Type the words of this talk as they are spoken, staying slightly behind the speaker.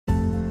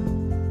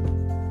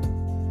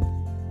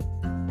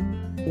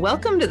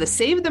Welcome to the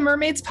Save the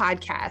Mermaids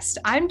podcast.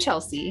 I'm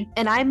Chelsea.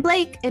 And I'm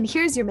Blake, and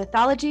here's your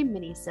mythology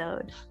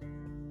mini-sode.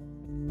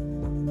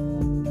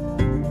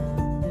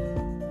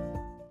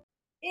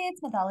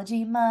 It's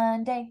Mythology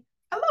Monday.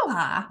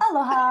 Aloha.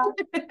 Aloha.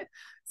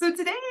 So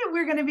today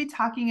we're going to be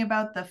talking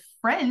about the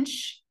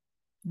French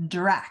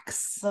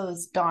Dracs.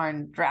 Those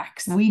darn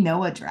Dracs. We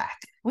know a Drac.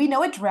 We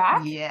know a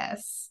Drac?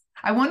 Yes.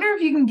 I wonder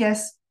if you can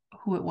guess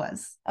who it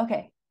was.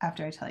 Okay.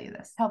 After I tell you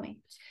this. Tell me.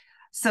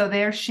 So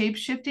they're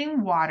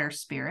shape-shifting water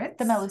spirits.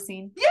 The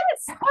Melusine.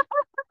 Yes!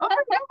 Oh my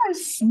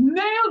gosh.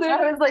 Nailed it.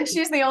 I was like,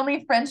 she's the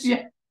only French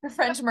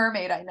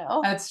mermaid I know.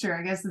 That's true.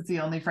 I guess it's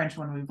the only French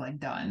one we've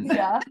done.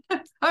 Yeah.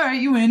 All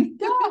right, you win.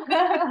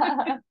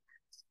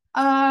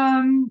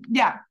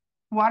 Yeah.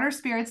 Water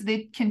spirits,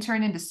 they can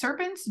turn into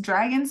serpents,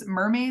 dragons,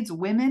 mermaids,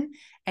 women,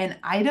 and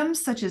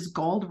items such as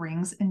gold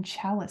rings and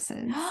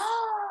chalices.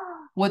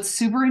 What's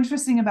super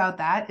interesting about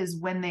that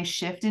is when they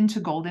shift into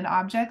golden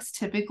objects,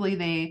 typically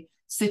they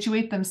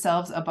situate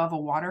themselves above a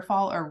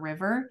waterfall or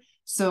river.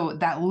 So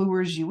that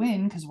lures you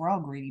in because we're all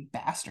greedy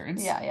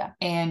bastards. Yeah.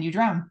 And you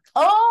drown.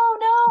 Oh,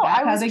 no. That's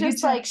I was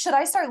just like, should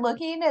I start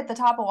looking at the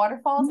top of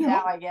waterfalls? No.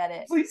 Now I get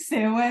it. Please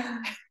stay away.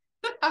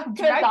 Because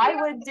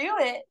I would do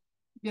it.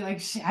 You're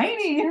like,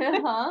 shiny.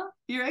 Uh-huh.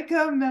 Here I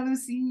come,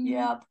 Melusine.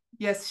 Yep.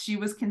 Yes, she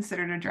was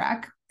considered a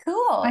Drac.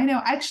 Cool. I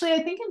know. Actually, I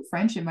think in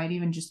French it might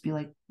even just be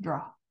like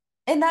draw.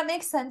 And that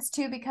makes sense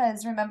too,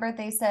 because remember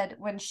they said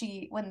when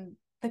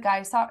the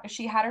guy saw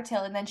she had her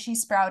tail and then she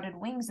sprouted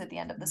wings at the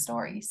end of the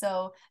story.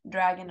 So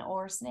dragon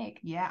or snake.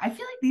 Yeah, I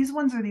feel like these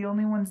ones are the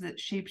only ones that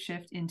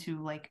shapeshift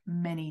into like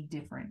many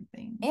different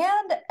things.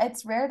 And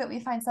it's rare that we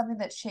find something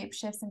that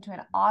shapeshifts into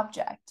an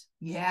object.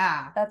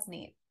 Yeah. That's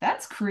neat.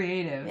 That's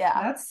creative.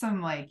 Yeah. That's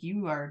some like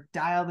you are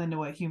dialed into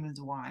what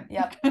humans want.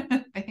 Yep.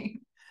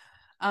 They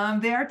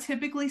are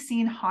typically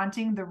seen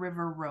haunting the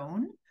River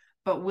Rhone,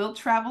 but will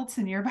travel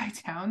to nearby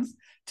towns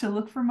to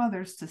look for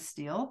mothers to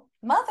steal.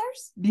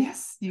 Mothers?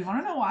 Yes. You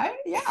want to know why?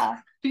 Yeah.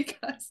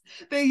 Because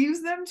they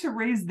use them to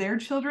raise their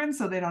children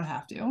so they don't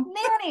have to.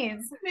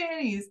 Nannies.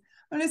 Nannies.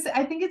 I'm gonna say,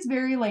 I think it's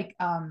very like,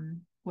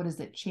 what is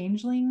it?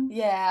 Changeling?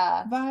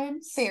 Yeah.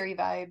 Vibes? Fairy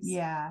vibes.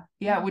 Yeah.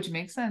 Yeah, which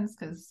makes sense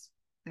because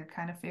they're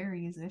kind of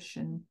fairies-ish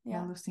and Yeah.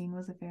 Melusine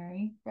was a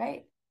fairy.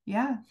 Right.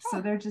 Yeah. Huh.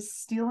 So they're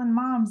just stealing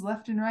moms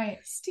left and right.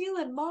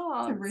 Stealing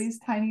moms. To raise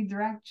tiny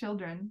Drac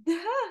children.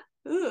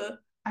 Ugh.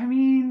 I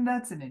mean,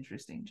 that's an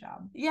interesting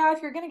job. Yeah,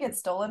 if you're going to get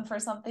stolen for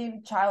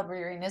something, child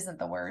rearing isn't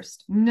the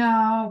worst.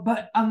 No,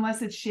 but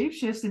unless it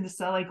shapeshifts into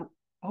like,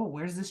 oh,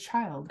 where's this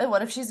child? And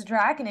what if she's a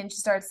dragon and she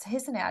starts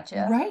hissing at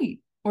you? Right.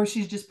 Or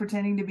she's just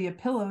pretending to be a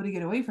pillow to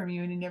get away from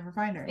you and you never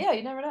find her. Yeah,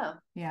 you never know.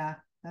 Yeah,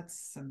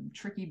 that's some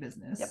tricky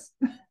business.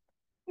 Yep.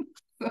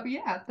 So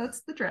yeah,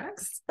 that's the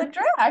Dracs. The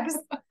Dracs.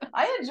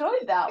 I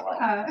enjoyed that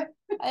one.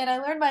 And I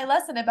learned my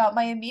lesson about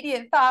my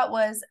immediate thought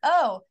was,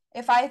 oh,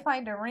 if I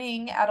find a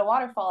ring at a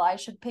waterfall, I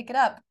should pick it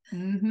up.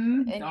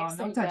 Mm-hmm. And Oh, you no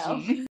say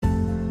touchy.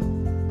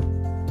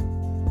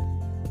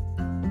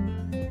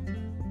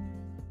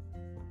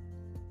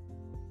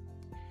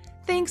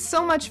 Thanks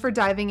so much for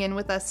diving in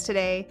with us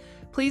today.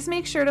 Please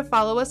make sure to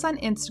follow us on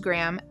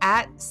Instagram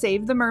at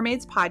Save the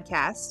Mermaids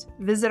Podcast.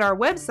 Visit our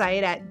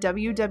website at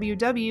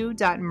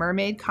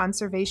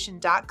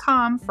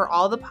www.mermaidconservation.com for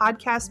all the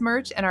podcast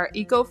merch and our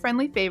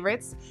eco-friendly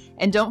favorites.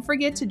 And don't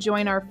forget to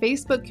join our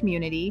Facebook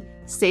community,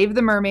 Save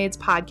the Mermaids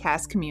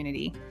Podcast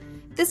Community.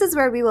 This is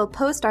where we will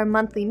post our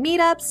monthly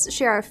meetups,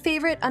 share our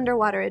favorite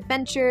underwater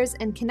adventures,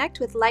 and connect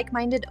with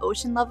like-minded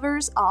ocean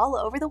lovers all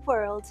over the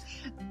world.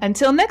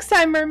 Until next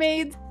time,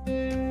 mermaids!